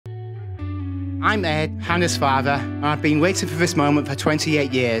I'm Ed, Hannah's father, and I've been waiting for this moment for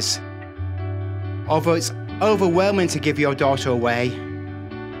 28 years. Although it's overwhelming to give your daughter away,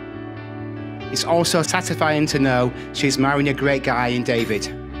 it's also satisfying to know she's marrying a great guy in David.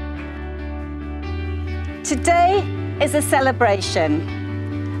 Today is a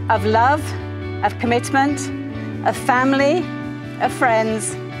celebration of love, of commitment, of family, of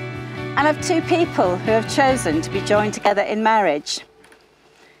friends, and of two people who have chosen to be joined together in marriage.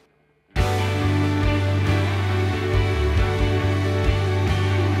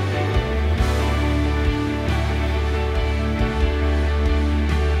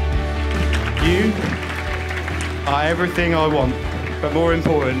 You are everything I want, but more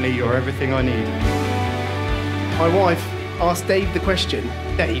importantly, you're everything I need. My wife asked Dave the question,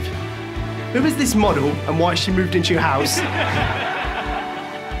 Dave, who is this model and why she moved into your house?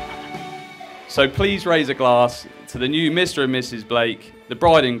 So please raise a glass to the new Mr. and Mrs. Blake, the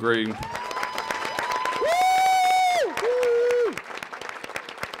bride and groom.